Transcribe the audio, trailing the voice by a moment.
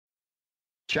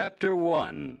Chapter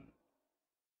 1.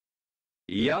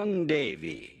 Young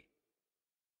Davy.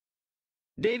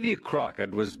 Davy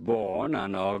Crockett was born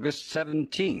on August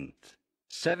 17th,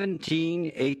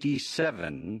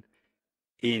 1787,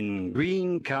 in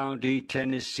Greene County,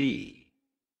 Tennessee.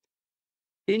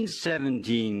 In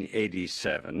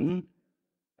 1787,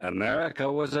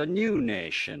 America was a new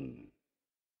nation.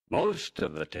 Most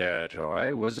of the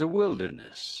territory was a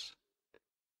wilderness.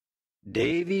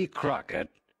 Davy Crockett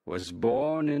was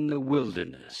born in the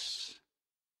wilderness.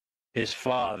 His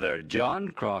father, John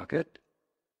Crockett,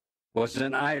 was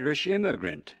an Irish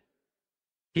immigrant.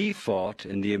 He fought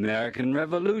in the American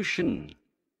Revolution.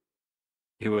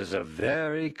 He was a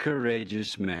very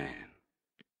courageous man.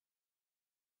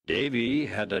 Davy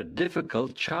had a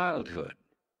difficult childhood.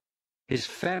 His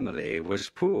family was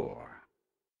poor.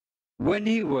 When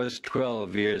he was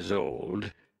 12 years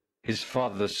old, his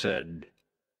father said,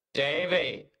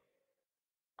 "Davy,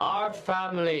 our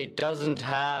family doesn't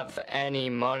have any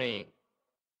money.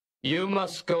 You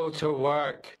must go to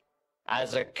work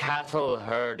as a cattle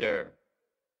herder."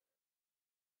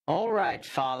 "All right,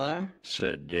 Father,"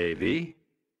 said Davy.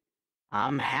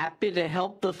 "I'm happy to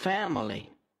help the family."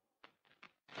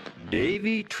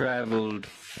 Davy traveled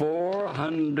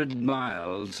 400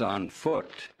 miles on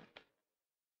foot.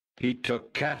 He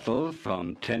took cattle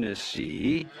from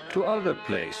Tennessee to other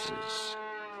places.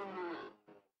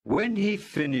 When he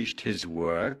finished his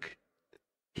work,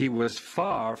 he was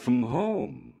far from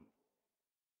home.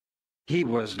 He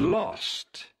was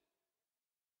lost.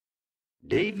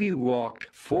 Davy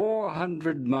walked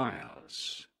 400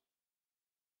 miles.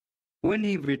 When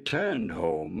he returned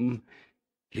home,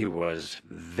 he was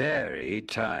very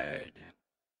tired.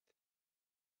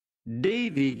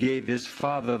 Davy gave his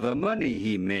father the money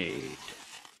he made.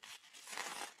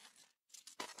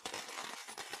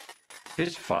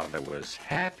 His father was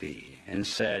happy and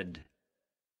said,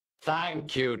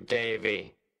 "Thank you,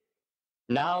 Davy.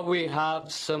 Now we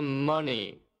have some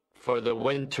money for the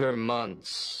winter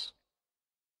months."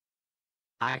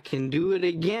 "I can do it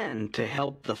again to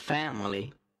help the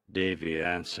family," Davy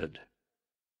answered.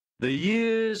 The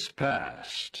years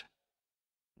passed.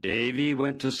 Davy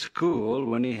went to school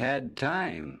when he had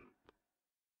time.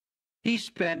 He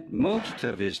spent most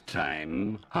of his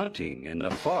time hunting in the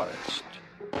forest.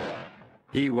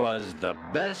 He was the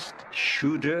best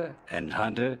shooter and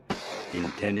hunter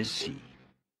in Tennessee.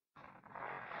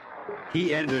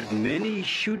 He entered many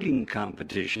shooting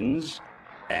competitions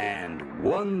and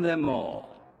won them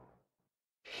all.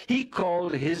 He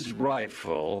called his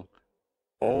rifle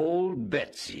Old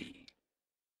Betsy.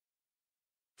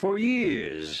 For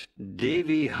years,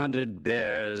 Davy hunted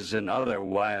bears and other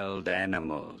wild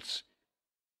animals.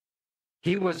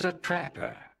 He was a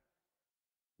trapper.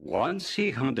 Once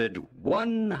he hunted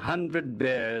 100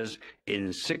 bears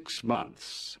in 6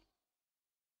 months.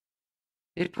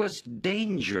 It was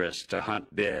dangerous to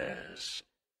hunt bears,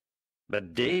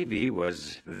 but Davy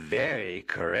was very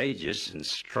courageous and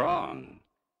strong.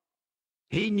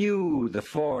 He knew the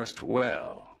forest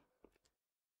well.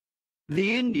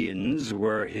 The Indians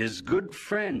were his good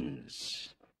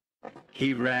friends.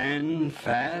 He ran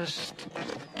fast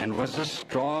and was a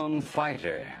strong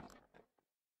fighter.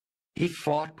 He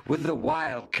fought with the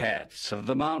wildcats of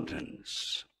the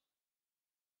mountains.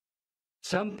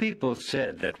 Some people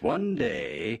said that one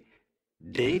day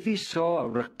Davy saw a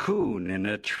raccoon in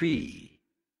a tree.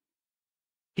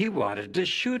 He wanted to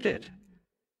shoot it,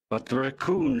 but the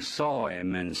raccoon saw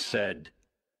him and said,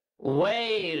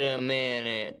 "Wait a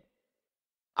minute.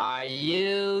 Are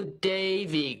you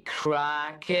Davy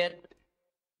Crockett?"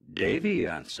 Davy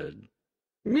answered.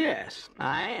 "Yes,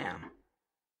 I am."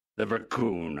 The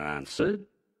raccoon answered,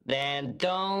 "Then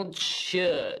don't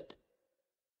shoot.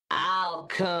 I'll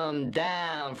come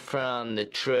down from the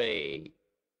tree."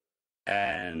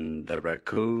 And the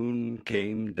raccoon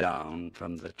came down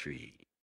from the tree.